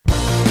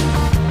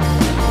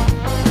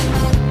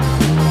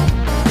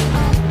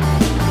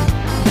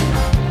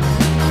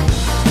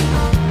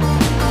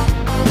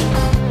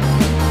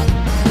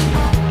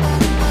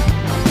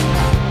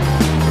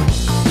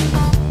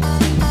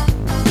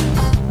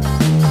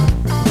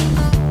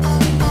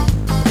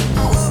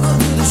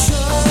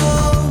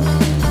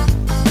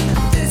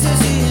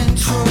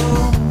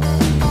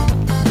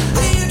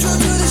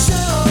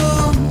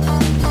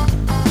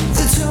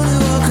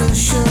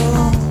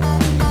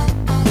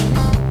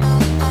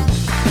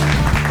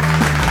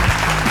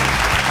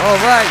All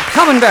right,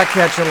 coming back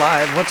at you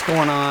live. What's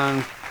going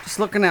on? Just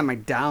looking at my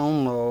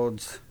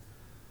downloads.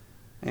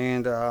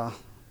 And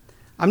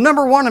I'm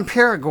number 1 in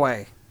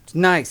Paraguay. It's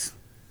nice.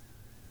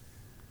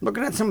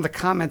 Looking at some of the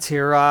comments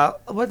here.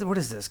 What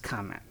is this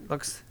comment?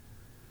 This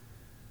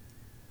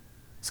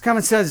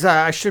comment says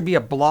I should be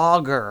a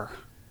blogger.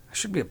 I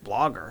should be a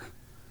blogger.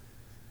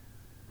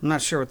 I'm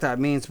not sure what that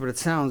means, but it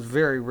sounds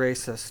very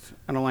racist.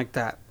 I don't like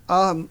that.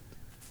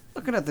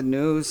 Looking at the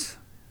news.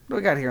 What do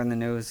we got here in the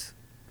news?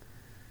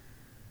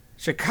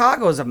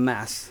 Chicago's a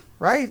mess,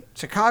 right?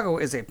 Chicago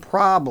is a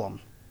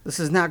problem. This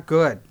is not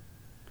good.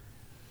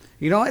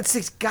 You know, it's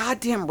these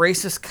goddamn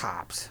racist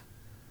cops.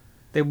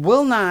 They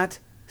will not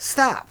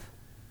stop,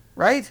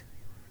 right?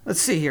 Let's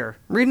see here.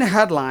 Reading a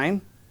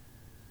headline.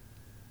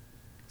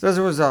 It says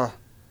there was a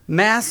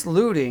mass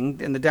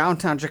looting in the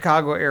downtown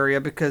Chicago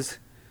area because,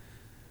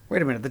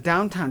 wait a minute, the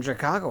downtown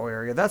Chicago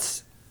area,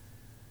 that's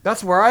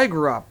where I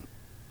grew up.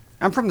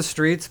 I'm from the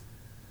streets.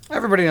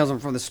 Everybody knows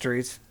I'm from the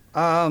streets.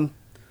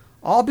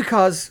 All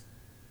because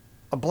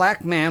a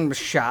black man was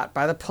shot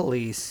by the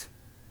police.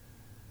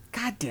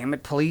 God damn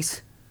it,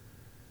 police.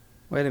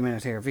 Wait a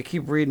minute here. If we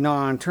keep reading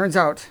on, turns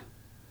out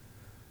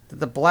that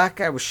the black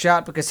guy was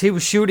shot because he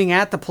was shooting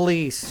at the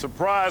police.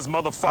 Surprise,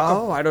 motherfucker.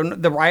 Oh, I don't know.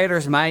 The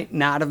rioters might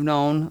not have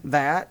known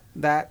that.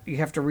 That you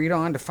have to read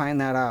on to find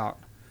that out.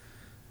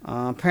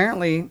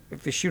 Apparently,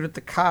 if you shoot at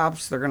the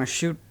cops, they're going to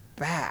shoot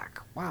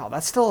back. Wow,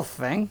 that's still a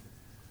thing?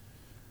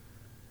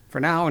 For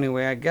now,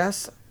 anyway, I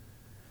guess.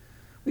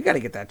 We got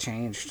to get that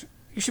changed.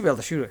 You should be able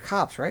to shoot at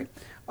cops, right?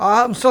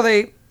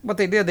 So what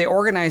they did, they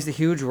organized a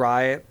huge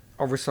riot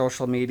over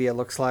social media,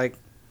 looks like.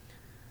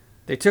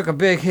 They took a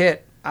big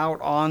hit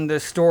out on the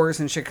stores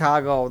in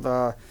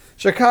Chicago.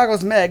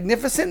 Chicago's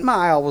Magnificent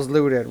Mile was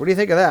looted. What do you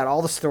think of that?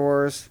 All the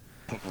stores.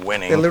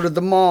 Winning. They looted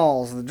the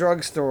malls, the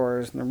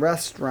drugstores, and the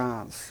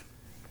restaurants.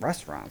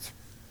 Restaurants?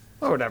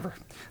 Oh, whatever.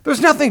 There's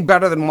nothing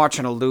better than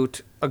watching a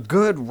loot. A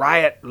good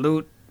riot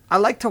loot. I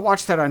like to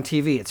watch that on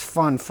TV. It's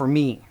fun for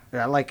me.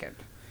 Yeah, I like it.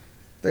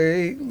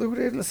 They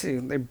looted, let's see,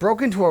 they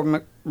broke into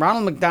a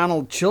Ronald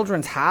McDonald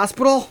Children's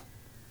Hospital?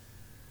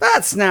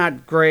 That's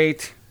not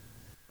great.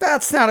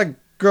 That's not a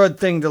good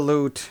thing to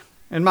loot,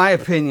 in my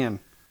opinion.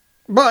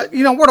 But,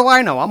 you know, what do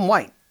I know? I'm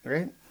white,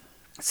 right?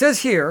 It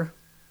says here,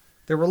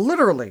 there were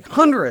literally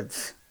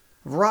hundreds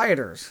of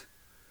rioters.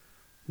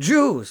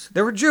 Jews.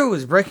 There were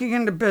Jews breaking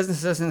into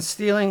businesses and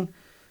stealing.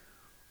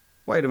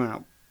 Wait a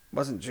minute. It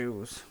wasn't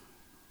Jews.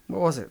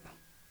 What was it?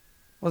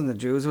 Wasn't the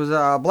Jews. It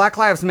was Black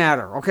Lives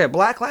Matter. Okay,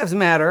 Black Lives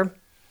Matter.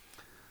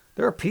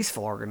 They're a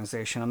peaceful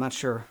organization. I'm not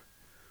sure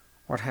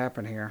what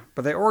happened here.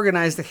 But they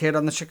organized a hit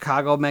on the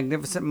Chicago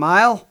Magnificent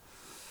Mile.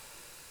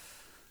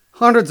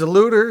 Hundreds of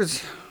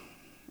looters.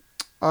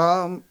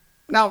 Now,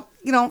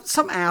 you know,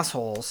 some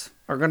assholes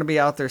are going to be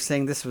out there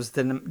saying this was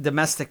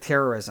domestic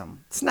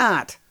terrorism. It's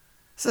not.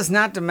 This is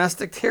not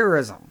domestic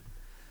terrorism.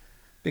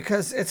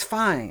 Because it's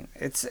fine.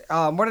 It's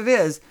what it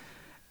is.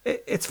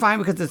 It's fine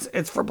because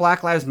it's for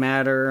Black Lives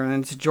Matter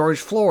and it's George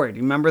Floyd.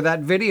 You remember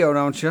that video,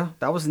 don't you?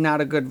 That was not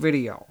a good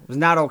video. It was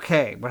not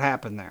okay what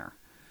happened there.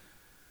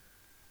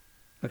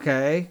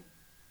 Okay?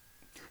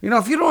 You know,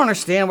 if you don't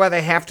understand why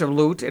they have to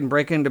loot and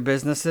break into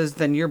businesses,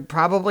 then you're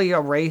probably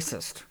a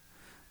racist.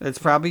 It's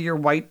probably your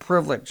white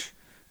privilege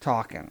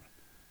talking.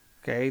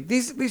 Okay?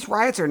 These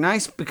riots are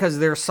nice because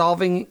they're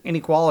solving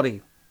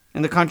inequality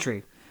in the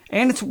country.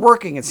 And it's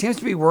working. It seems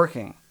to be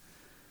working.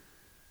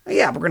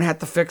 Yeah, we're going to have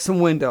to fix some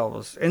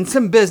windows. And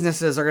some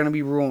businesses are going to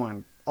be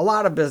ruined. A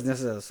lot of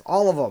businesses.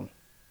 All of them.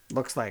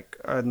 Looks like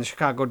in the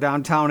Chicago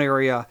downtown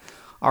area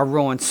are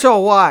ruined. So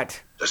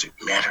what? Does it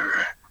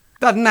matter?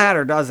 Doesn't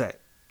matter, does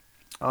it?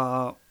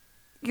 You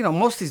know,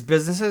 most of these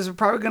businesses are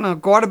probably going to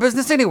go out of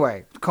business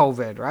anyway.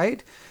 COVID,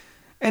 right?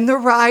 And the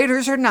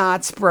rioters are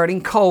not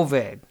spreading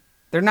COVID.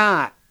 They're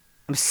not.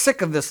 I'm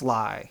sick of this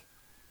lie.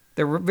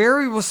 They're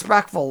very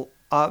respectful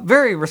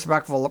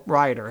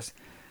rioters.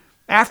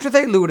 After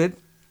they looted,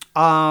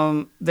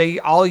 they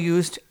all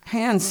used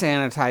hand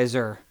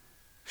sanitizer.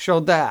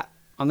 Showed that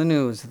on the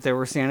news that they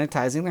were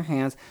sanitizing their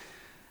hands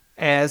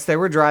as they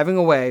were driving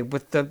away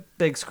with the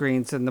big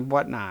screens and the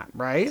whatnot,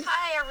 right?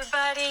 Hi,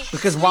 everybody.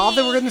 Because while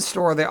they were in the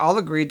store, they all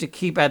agreed to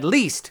keep at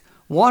least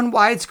one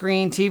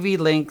widescreen TV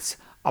links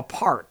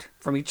apart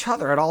from each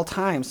other at all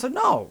times. So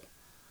no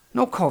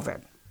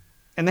COVID.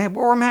 And they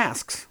wore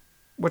masks,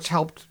 which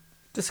helped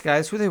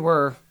disguise who they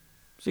were.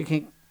 So you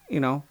can,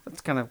 you know,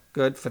 that's kind of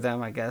good for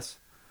them, I guess.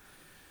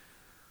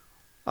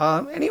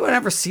 Anyone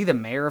ever see the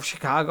mayor of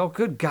Chicago?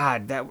 Good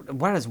God,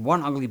 what is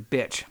one ugly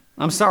bitch?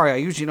 I'm sorry, I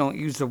usually don't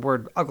use the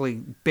word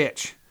ugly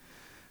bitch.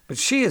 But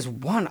she is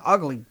one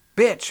ugly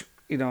bitch.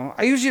 You know,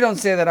 I usually don't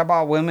say that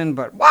about women,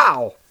 but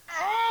wow.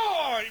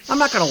 I'm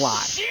not going to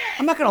lie.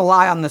 I'm not going to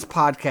lie on this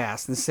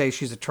podcast and say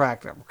she's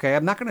attractive, okay?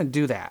 I'm not going to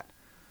do that.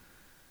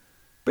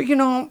 But, you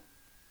know,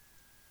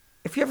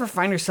 if you ever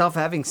find yourself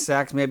having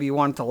sex, maybe you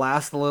want it to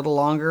last a little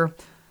longer,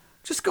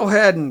 just go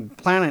ahead and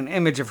plant an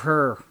image of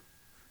her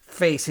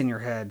face in your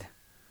head.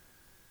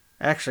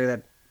 Actually,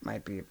 that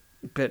might be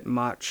a bit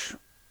much.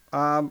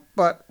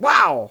 But,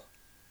 wow.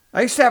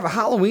 I used to have a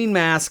Halloween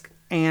mask,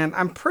 and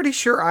I'm pretty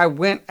sure I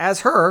went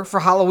as her for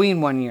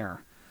Halloween one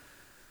year.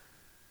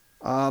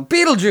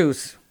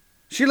 Beetlejuice.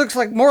 She looks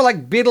like more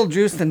like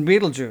Beetlejuice than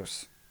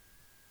Beetlejuice.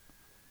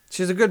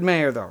 She's a good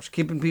mayor, though. She's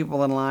keeping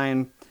people in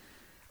line.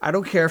 I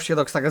don't care if she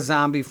looks like a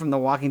zombie from The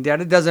Walking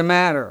Dead. It doesn't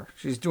matter.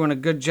 She's doing a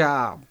good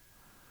job.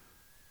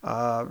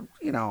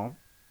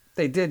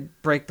 They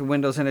did break the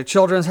windows in a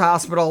children's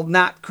hospital.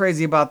 Not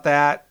crazy about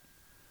that.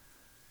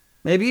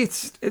 Maybe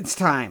it's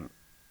time.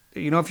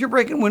 If you're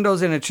breaking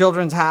windows in a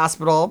children's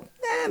hospital,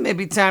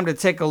 maybe time to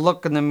take a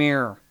look in the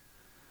mirror.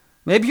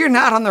 Maybe you're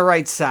not on the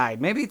right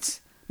side. Maybe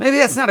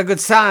that's not a good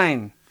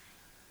sign.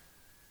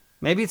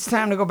 Maybe it's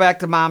time to go back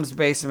to mom's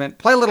basement,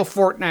 play a little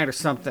Fortnite or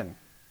something.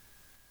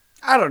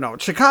 I don't know.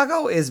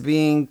 Chicago is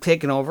being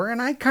taken over,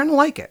 and I kind of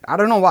like it. I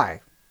don't know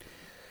why.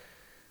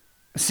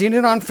 I've seen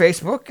it on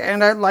Facebook,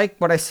 and I like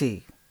what I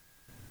see.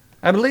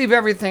 I believe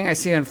everything I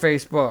see on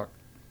Facebook.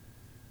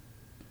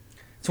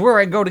 It's where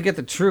I go to get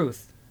the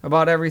truth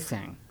about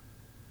everything.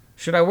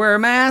 Should I wear a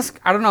mask?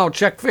 I don't know.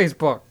 Check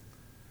Facebook.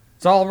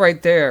 It's all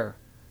right there.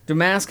 Do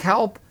masks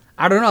help?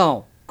 I don't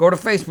know. Go to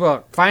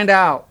Facebook. Find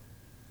out.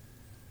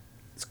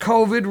 Is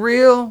COVID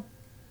real?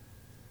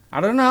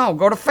 I don't know.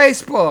 Go to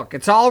Facebook.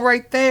 It's all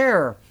right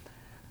there.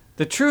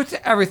 The truth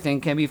to everything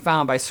can be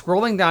found by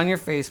scrolling down your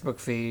Facebook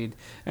feed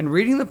and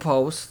reading the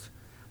posts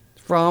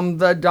from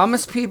the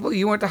dumbest people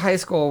you went to high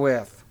school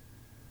with.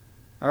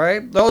 All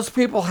right? Those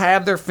people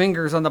have their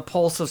fingers on the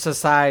pulse of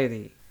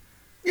society.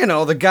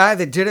 The guy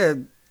that did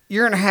a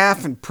year and a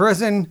half in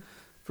prison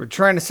for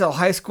trying to sell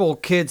high school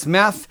kids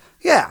meth.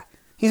 Yeah,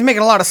 he's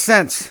making a lot of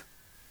sense.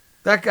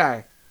 That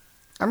guy.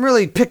 I'm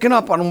really picking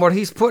up on what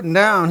he's putting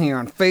down here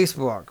on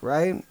Facebook,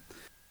 right?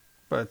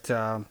 But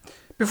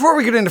before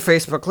we get into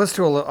Facebook, let's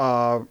do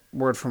a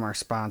word from our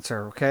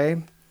sponsor,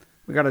 okay?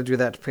 We got to do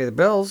that to pay the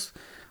bills.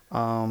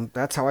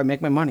 That's how I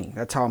make my money.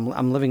 That's how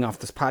I'm living off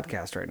this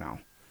podcast right now.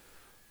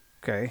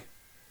 Okay?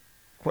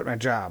 Quit my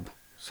job,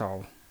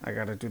 so I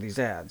got to do these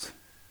ads.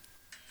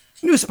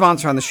 New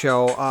sponsor on the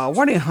show,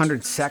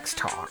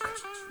 1-800-SEX-TALK.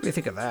 What do you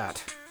think of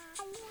that?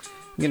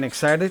 Getting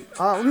excited?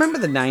 Remember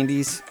the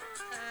 90s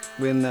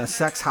when the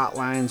sex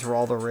hotlines were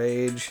all the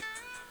rage?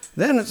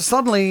 Then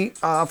suddenly,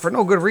 for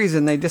no good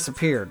reason, they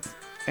disappeared.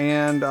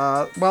 And,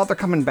 they're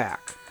coming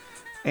back.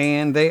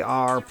 And they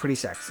are pretty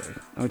sexy,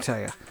 let me tell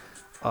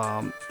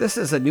you. This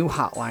is a new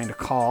hotline to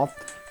call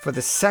for the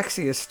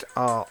sexiest,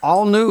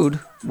 all-nude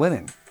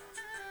women.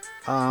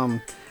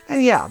 And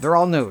yeah, they're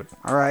all nude,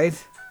 all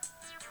right?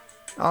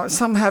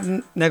 Some have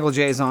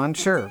negligees on,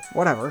 sure,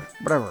 whatever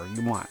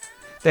you want.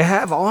 They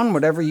have on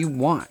whatever you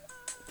want.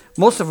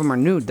 Most of them are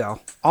nude, though.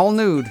 All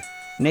nude,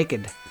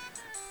 naked,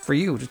 for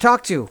you to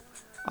talk to.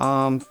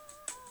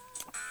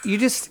 You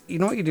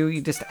know what you do?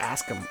 You just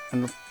ask them,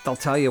 and they'll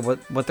tell you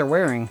what they're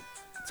wearing.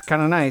 It's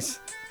kind of nice.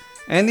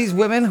 And these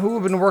women who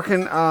have been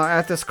working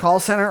at this call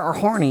center are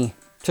horny,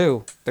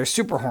 too. They're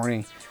super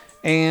horny.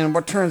 And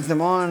what turns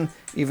them on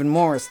even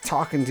more is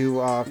talking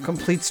to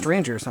complete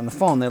strangers on the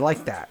phone. They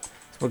like that.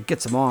 It's what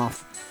gets them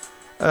off.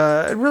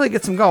 It really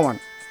gets them going.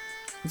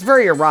 It's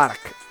very erotic,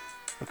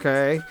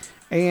 okay?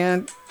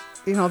 And,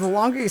 the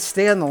longer you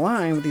stay on the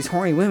line with these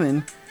horny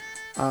women,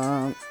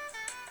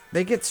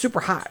 they get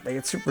super hot. They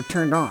get super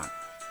turned on.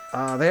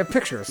 They have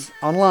pictures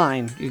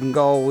online. You can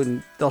go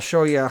and they'll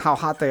show you how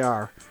hot they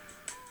are.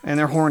 And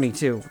they're horny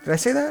too. Did I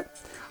say that?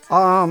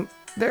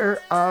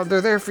 They're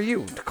there for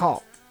you to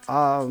call.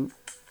 You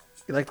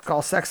like to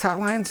call sex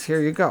hotlines?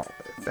 Here you go.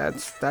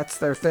 That's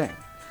their thing.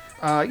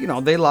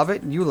 They love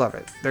it and you love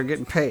it. They're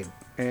getting paid.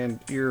 And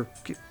you're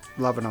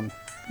loving them.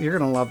 You're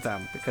going to love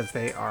them because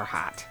they are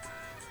hot.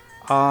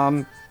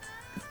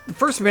 The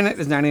first minute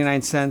is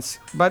 99 cents,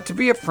 but to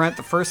be upfront,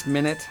 the first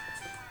minute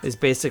is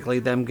basically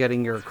them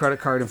getting your credit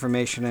card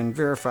information and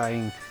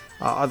verifying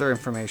other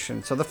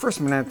information. So the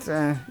first minute,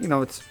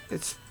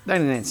 it's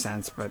 99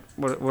 cents, but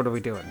what are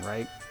we doing,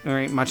 right? There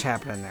ain't much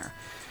happening there.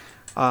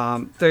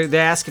 They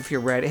ask if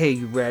you're ready. Hey,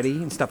 you ready?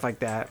 And stuff like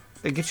that.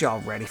 They get you all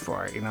ready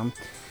for it,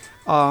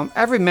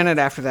 Every minute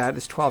after that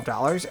is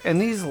 $12,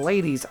 and these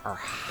ladies are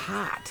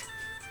hot.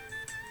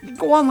 You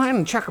go online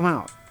and check them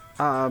out.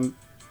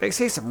 They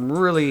say some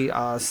really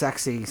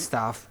sexy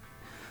stuff.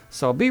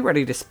 So be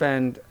ready to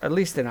spend at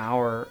least an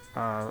hour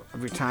of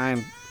your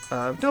time.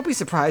 Don't be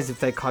surprised if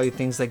they call you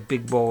things like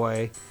big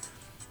boy.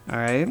 All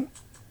right?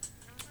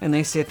 And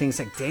they say things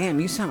like, damn,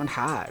 you sound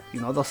hot.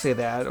 They'll say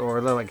that.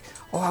 Or they're like,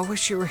 oh, I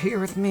wish you were here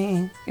with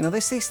me. They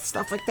say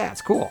stuff like that.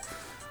 It's cool.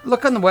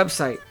 Look on the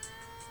website.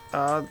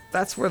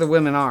 That's where the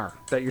women are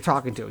that you're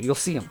talking to. You'll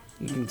see them.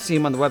 You can see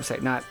them on the website.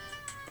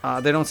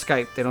 They don't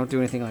Skype. They don't do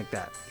anything like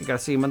that. You got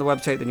to see them on the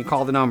website. Then you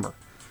call the number.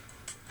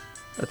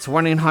 That's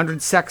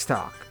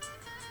 1-800-SEX-TALK.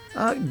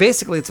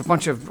 Basically, it's a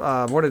bunch of,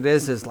 what it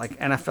is like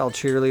NFL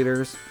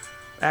cheerleaders,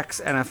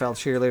 ex-NFL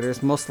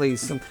cheerleaders, mostly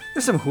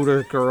there's some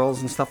Hooter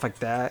girls and stuff like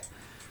that.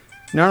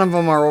 None of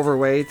them are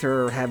overweight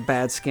or have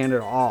bad skin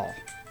at all.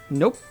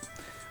 Nope.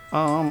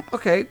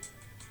 Okay.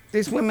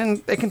 These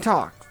women, they can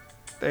talk.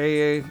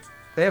 They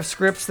have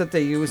scripts that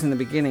they use in the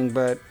beginning,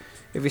 but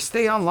if you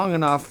stay on long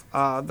enough,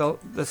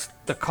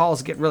 the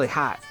calls get really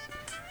hot.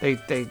 They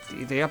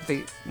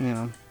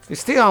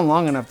stay on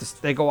long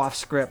enough, they go off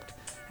script,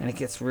 and it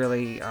gets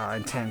really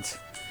intense.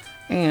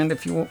 And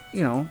if you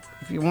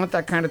want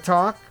that kind of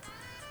talk,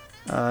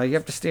 you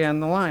have to stay on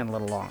the line a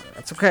little longer.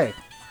 That's okay.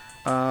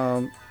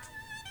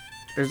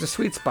 There's a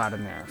sweet spot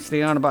in there.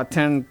 Stay on about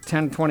 10,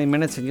 20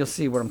 minutes, and you'll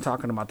see what I'm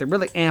talking about. They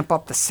really amp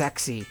up the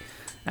sexy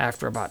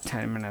after about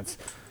 10 minutes.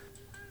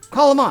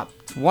 Call them up.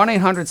 It's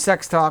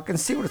 1-800-SEX-TALK and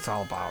see what it's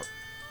all about.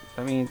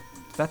 I mean,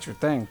 if that's your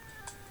thing.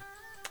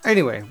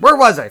 Anyway, where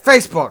was I?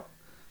 Facebook.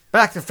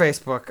 Back to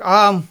Facebook.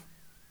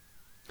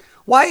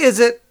 Why is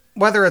it,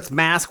 whether it's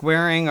mask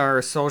wearing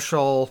or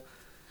social,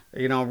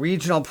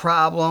 regional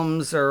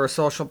problems or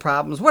social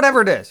problems,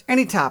 whatever it is,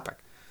 any topic,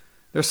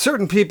 there's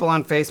certain people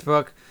on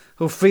Facebook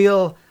who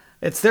feel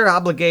it's their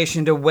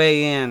obligation to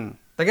weigh in.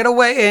 They got to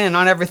weigh in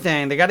on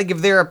everything. They got to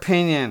give their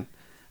opinion.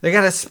 They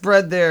got to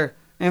spread their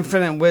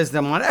infinite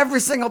wisdom on every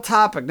single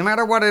topic, no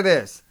matter what it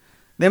is.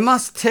 They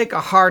must take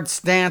a hard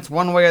stance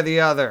one way or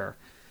the other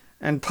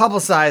and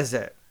publicize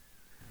it.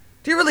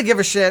 Do you really give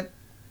a shit?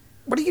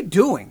 What are you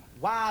doing?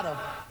 Why the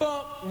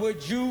fuck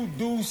would you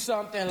do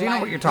something like that? Do you know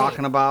what you're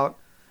talking about,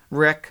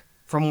 Rick,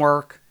 from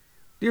work?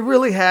 Do you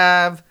really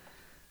have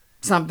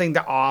something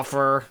to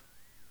offer?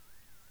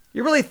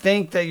 You really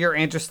think that you're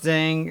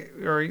interesting,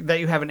 or that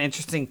you have an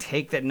interesting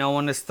take that no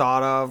one has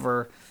thought of,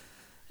 or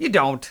you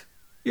don't.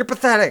 You're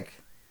pathetic.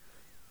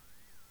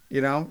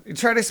 You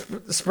try to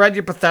spread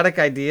your pathetic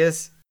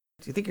ideas.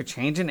 Do you think you're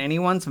changing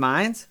anyone's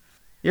minds?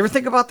 You ever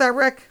think about that,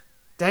 Rick?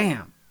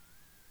 Damn.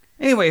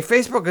 Anyway,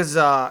 Facebook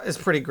is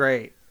pretty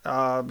great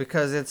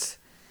because it's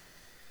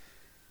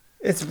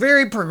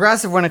very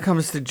progressive when it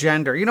comes to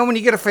gender. When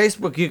you get a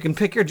Facebook, you can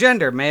pick your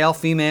gender, male,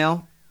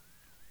 female.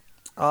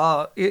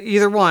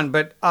 Either one,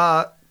 but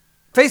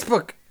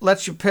Facebook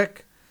lets you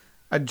pick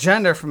a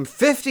gender from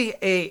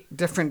 58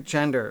 different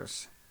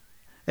genders.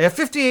 They have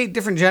 58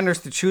 different genders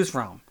to choose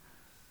from.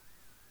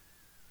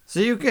 So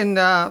you can,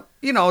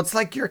 it's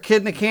like you're a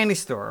kid in a candy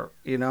store,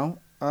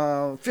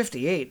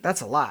 58,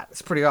 that's a lot.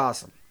 It's pretty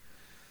awesome.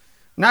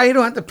 Now you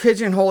don't have to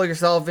pigeonhole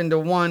yourself into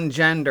one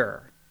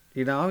gender.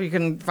 You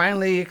can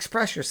finally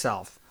express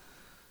yourself.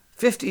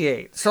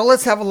 58. So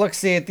let's have a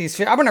look-see at these.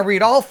 I'm going to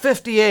read all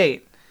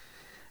 58.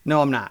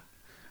 No, I'm not.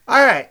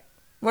 All right.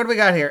 What do we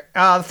got here?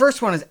 The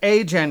first one is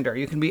agender.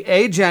 You can be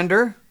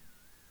agender.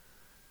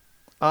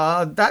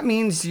 That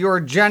means you're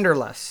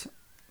genderless.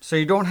 So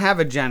you don't have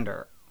a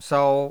gender.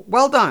 So,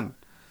 well done.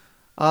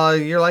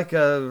 You're like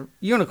a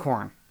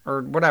unicorn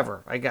or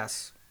whatever, I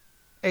guess.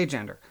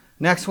 Agender.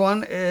 Next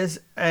one is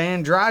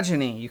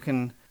androgyny. You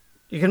can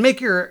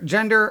make your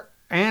gender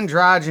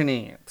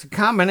androgyny. It's a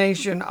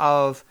combination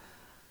of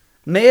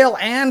male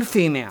and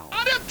female.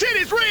 Are them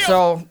titties real?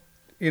 So,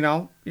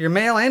 you're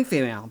male and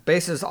female.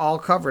 Bases all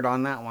covered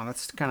on that one.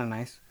 That's kind of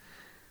nice.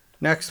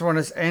 Next one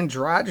is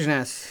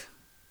androgynous.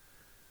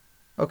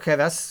 Okay,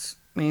 that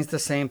means the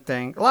same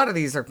thing. A lot of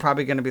these are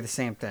probably going to be the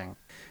same thing.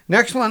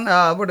 Next one,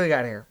 what do we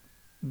got here?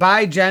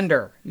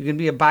 Bigender. You can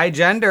be a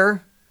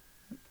bigender.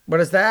 What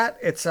is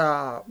that?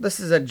 This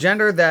is a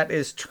gender that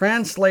is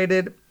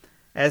translated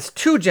as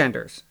two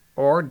genders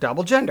or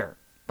double gender.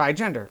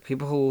 Bigender.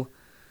 People who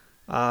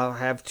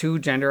have two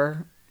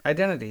gender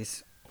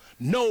identities.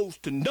 Nose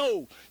to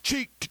nose,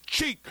 cheek to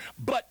cheek,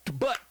 butt to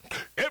butt.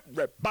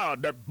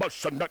 Everybody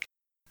bust a nut.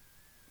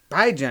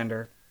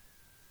 Bigender.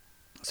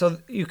 So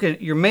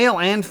you're male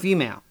and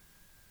female.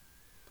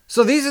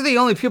 So these are the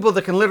only people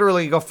that can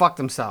literally go fuck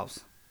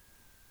themselves.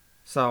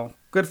 So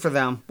good for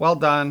them. Well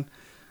done.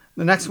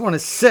 The next one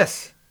is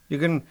cis. You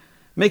can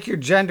make your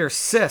gender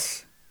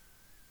cis.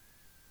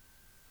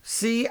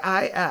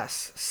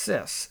 C-I-S.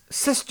 Cis.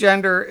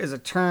 Cisgender is a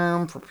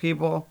term for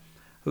people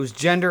whose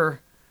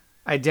gender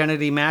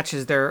identity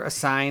matches their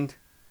assigned,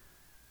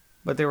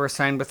 but they were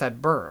assigned with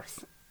at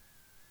birth.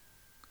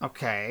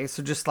 Okay,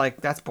 so just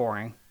like, that's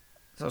boring.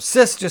 So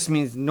cis just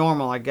means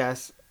normal, I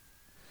guess.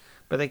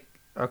 But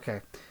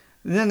okay.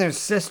 And then there's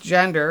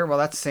cisgender. Well,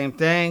 that's the same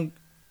thing.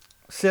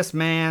 Cis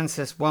man,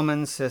 cis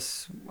woman,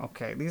 cis...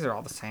 Okay, these are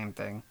all the same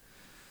thing.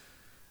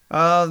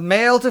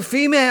 Male to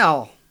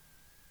female.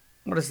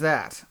 What is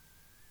that?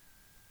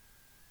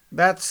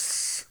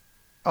 That's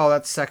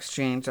sex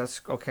change.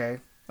 That's okay.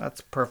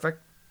 That's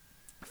perfect.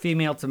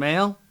 Female to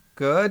male.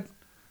 Good.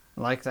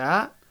 I like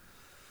that.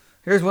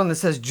 Here's one that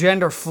says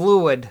gender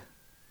fluid.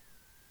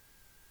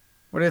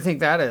 What do you think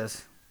that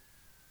is?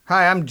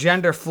 Hi, I'm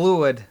gender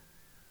fluid.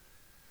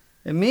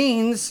 It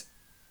means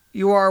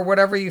you are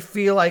whatever you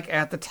feel like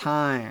at the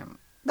time.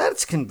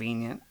 That's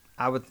convenient,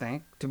 I would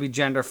think, to be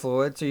gender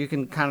fluid, so you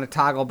can kind of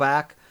toggle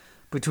back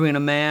between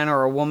a man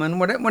or a woman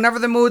whenever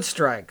the mood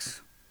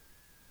strikes.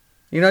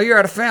 You're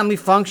at a family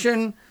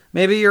function,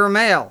 maybe you're a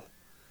male.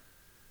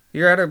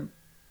 You're at a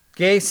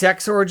gay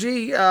sex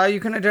orgy, you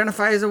can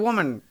identify as a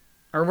woman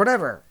or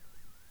whatever.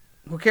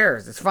 Who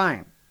cares? It's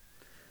fine.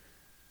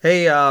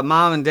 Hey,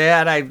 mom and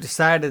dad, I've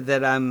decided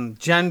that I'm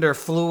gender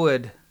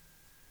fluid.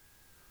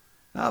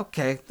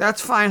 Okay,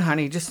 that's fine,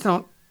 honey. Just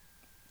don't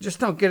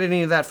get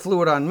any of that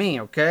fluid on me,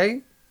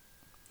 okay?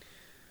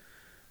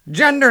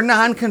 Gender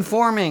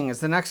nonconforming is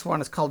the next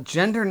one. It's called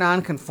gender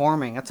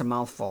nonconforming. That's a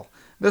mouthful.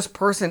 This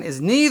person is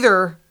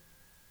neither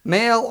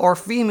male or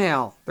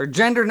female. They're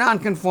gender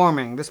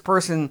nonconforming. This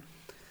person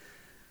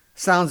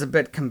sounds a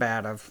bit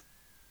combative.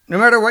 No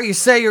matter what you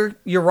say,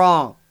 you're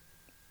wrong.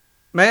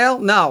 Male?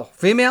 No.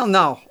 Female?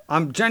 No.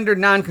 I'm gender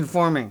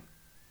nonconforming.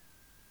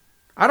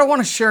 I don't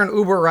want to share an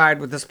Uber ride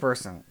with this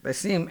person. They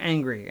seem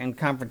angry and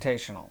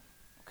confrontational.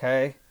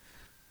 Okay?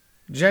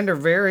 Gender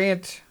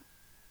variant.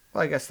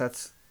 Well, I guess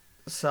that's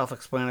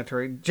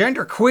self-explanatory.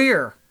 Gender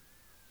queer.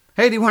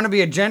 Hey, do you want to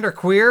be a gender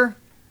queer?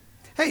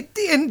 Hey,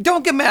 and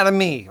don't get mad at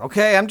me,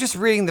 okay? I'm just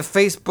reading the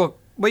Facebook,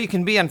 what you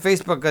can be on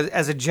Facebook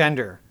as a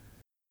gender.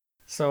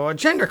 So a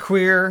gender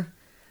queer,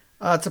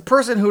 it's a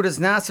person who does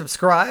not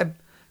subscribe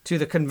to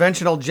the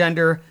conventional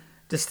gender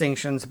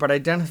distinctions, but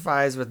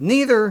identifies with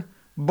neither,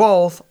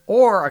 both,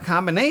 or a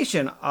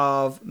combination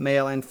of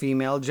male and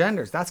female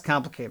genders. That's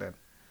complicated.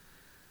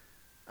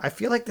 I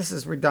feel like this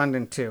is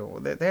redundant too.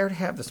 They already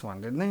have this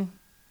one, didn't they?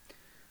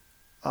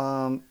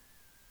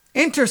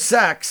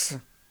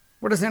 Intersex.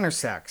 What is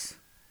intersex?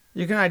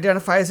 You can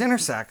identify as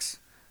intersex.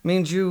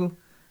 Means you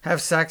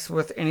have sex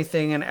with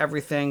anything and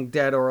everything,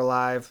 dead or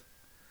alive.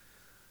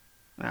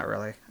 Not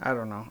really. I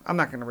don't know. I'm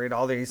not going to read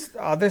all these.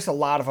 There's a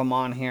lot of them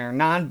on here.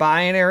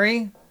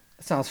 Non-binary.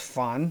 That sounds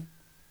fun.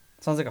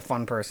 Sounds like a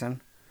fun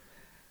person.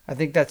 I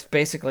think that's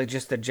basically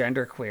just a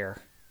gender queer.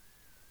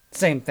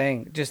 Same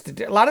thing.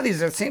 Just a lot of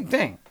these are the same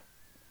thing.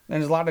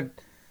 There's a lot of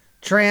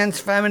trans,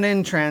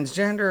 feminine,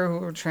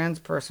 transgender, trans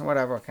person,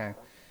 whatever. Okay.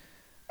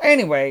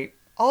 Anyway,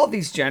 all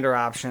these gender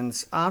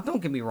options.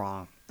 Don't get me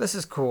wrong. This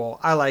is cool.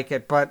 I like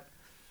it, but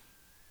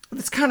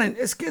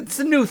it's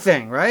a new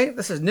thing, right?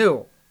 This is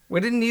new. We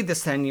didn't need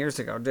this 10 years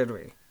ago, did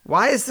we?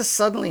 Why is this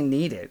suddenly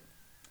needed?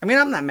 I mean,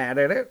 I'm not mad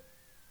at it,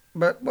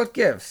 but what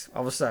gives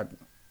all of a sudden?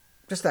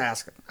 Just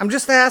asking. I'm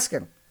just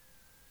asking.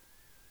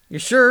 You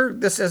sure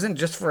this isn't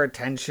just for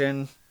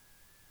attention?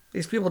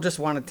 These people just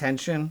want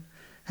attention.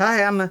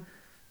 Hi, I'm a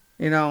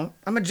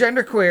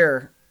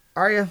genderqueer.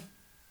 Are you?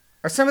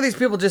 Are some of these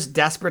people just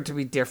desperate to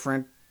be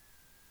different?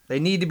 They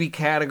need to be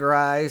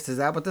categorized. Is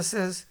that what this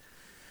is?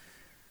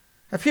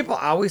 Have people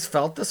always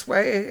felt this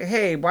way?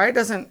 Hey, why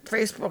doesn't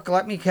Facebook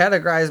let me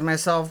categorize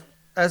myself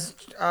as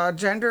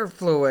gender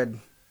fluid?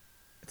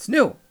 It's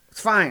new. It's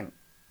fine.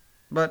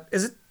 But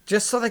is it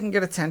just so they can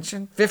get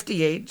attention?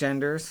 58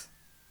 genders.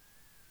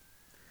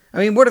 I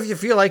mean, what if you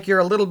feel like you're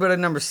a little bit of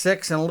number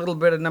 6 and a little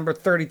bit of number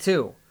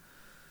 32?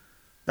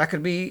 That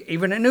could be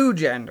even a new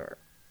gender.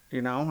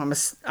 You know, I'm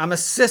a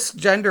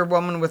cisgender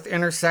woman with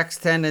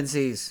intersex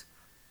tendencies.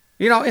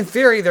 You know, in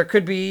theory, there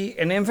could be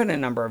an infinite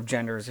number of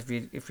genders if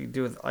you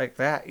do it like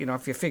that. You know,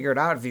 if you figure it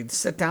out, if you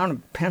sit down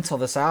and pencil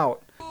this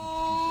out.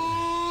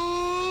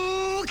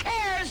 Who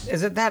cares?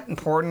 Is it that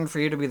important for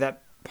you to be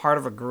that part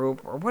of a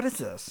group? Or what is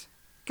this?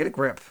 Get a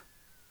grip.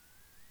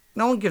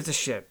 No one gives a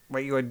shit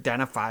what you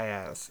identify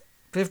as.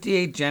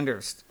 58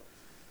 genders.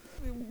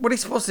 What are you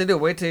supposed to do?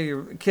 Wait till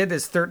your kid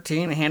is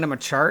 13 and hand him a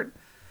chart?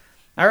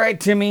 All right,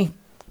 Timmy.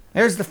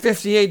 There's the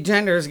 58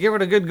 genders. Give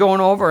it a good going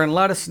over and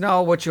let us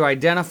know what you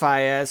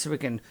identify as so we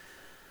can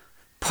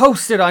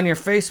post it on your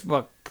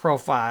Facebook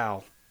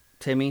profile.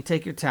 Timmy,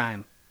 take your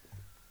time.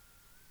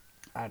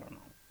 I don't know.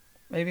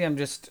 Maybe I'm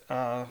just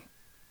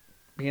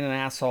being an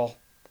asshole.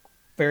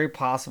 Very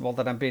possible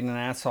that I'm being an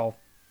asshole.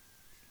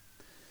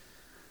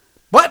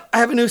 But I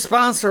have a new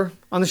sponsor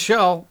on the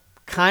show.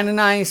 Kind of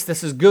nice.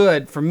 This is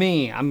good for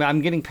me.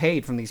 I'm getting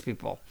paid from these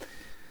people.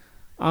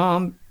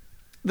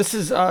 This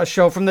is a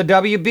show from the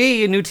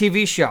WB, a new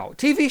TV show.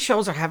 TV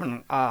shows are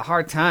having a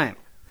hard time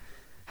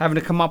having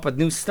to come up with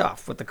new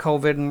stuff with the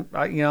COVID.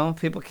 And,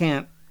 people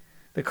can't.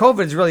 The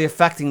COVID is really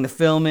affecting the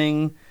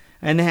filming,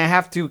 and they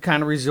have to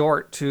kind of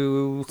resort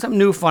to some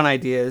new fun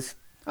ideas.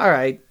 All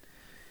right.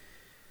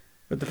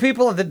 But the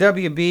people at the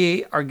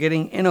WB are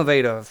getting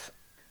innovative.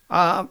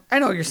 I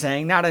know what you're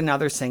saying. Not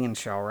another singing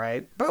show,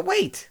 right? But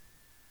wait.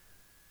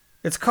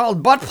 It's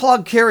called Butt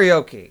Plug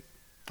Karaoke.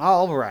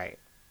 All right.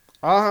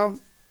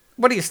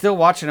 What are you still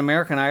watching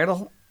American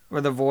Idol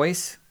or The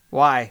Voice?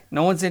 Why?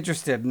 No one's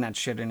interested in that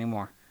shit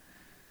anymore.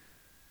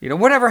 You know,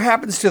 whatever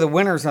happens to the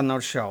winners on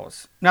those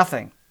shows?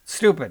 Nothing.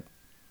 Stupid.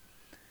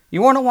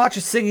 You want to watch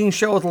a singing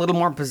show with a little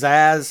more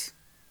pizzazz?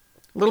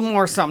 A little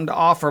more something to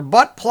offer?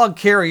 Butt Plug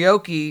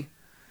Karaoke.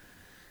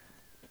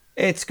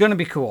 It's going to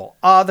be cool.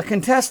 The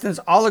contestants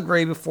all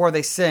agree before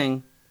they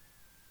sing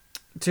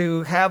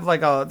to have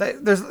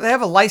they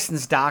have a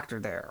licensed doctor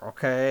there,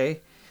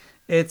 okay?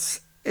 It's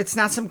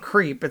not some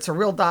creep. It's a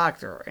real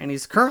doctor, and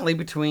he's currently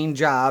between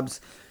jobs.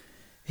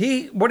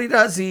 What he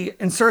does, he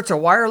inserts a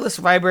wireless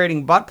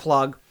vibrating butt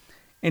plug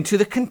into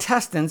the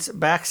contestants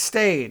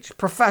backstage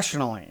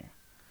professionally.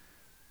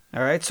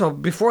 All right, so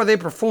before they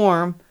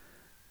perform,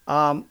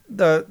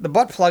 the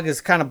butt plug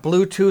is kind of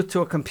Bluetooth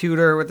to a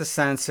computer with a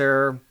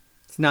sensor.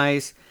 It's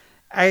nice,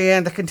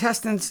 and the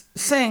contestants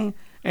sing.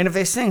 And if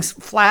they sing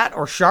flat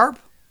or sharp,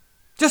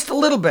 just a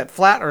little bit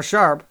flat or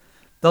sharp,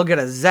 they'll get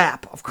a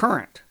zap of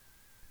current.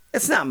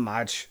 It's not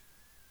much.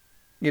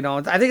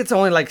 I think it's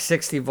only like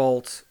 60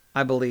 volts,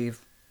 I believe.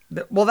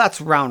 Well, that's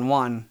round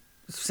one,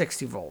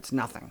 60 volts,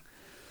 nothing.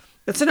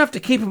 It's enough to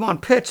keep them on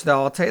pitch,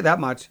 though, I'll tell you that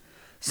much.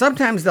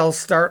 Sometimes they'll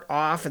start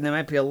off and they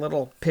might be a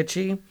little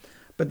pitchy,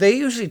 but they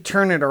usually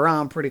turn it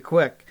around pretty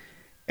quick.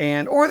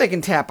 Or they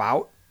can tap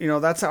out.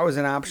 That's always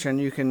an option.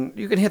 You can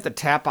hit the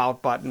tap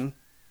out button.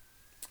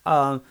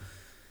 But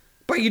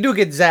you do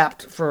get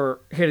zapped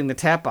for hitting the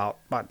tap out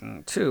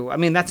button, too. I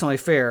mean, that's only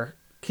fair.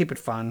 Keep it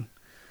fun.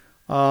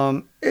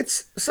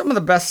 It's some of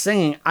the best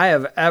singing I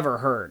have ever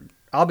heard.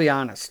 I'll be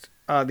honest.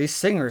 These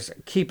singers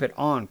keep it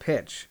on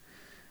pitch.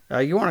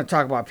 You want to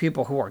talk about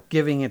people who are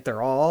giving it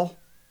their all.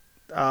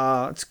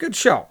 It's a good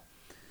show.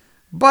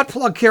 Butt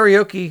Plug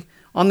Karaoke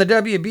on the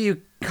WB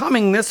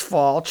coming this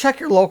fall. Check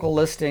your local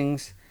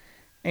listings.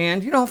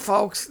 And,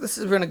 folks, this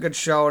has been a good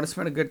show and it's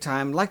been a good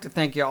time. I'd like to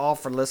thank you all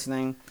for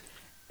listening.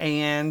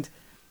 And,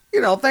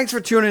 thanks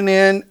for tuning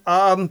in.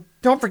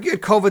 Don't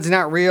forget, COVID's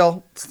not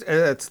real.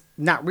 It's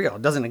not real.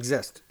 It doesn't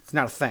exist. It's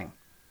not a thing.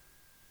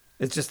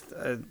 It's just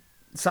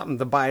something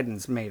the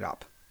Bidens made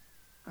up.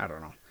 I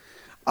don't know.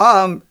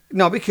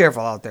 No, be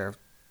careful out there.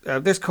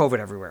 There's COVID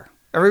everywhere.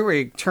 Everywhere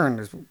you turn,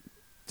 there's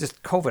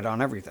just COVID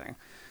on everything.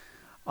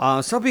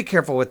 So be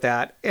careful with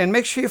that. And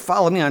make sure you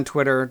follow me on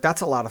Twitter.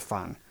 That's a lot of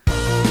fun.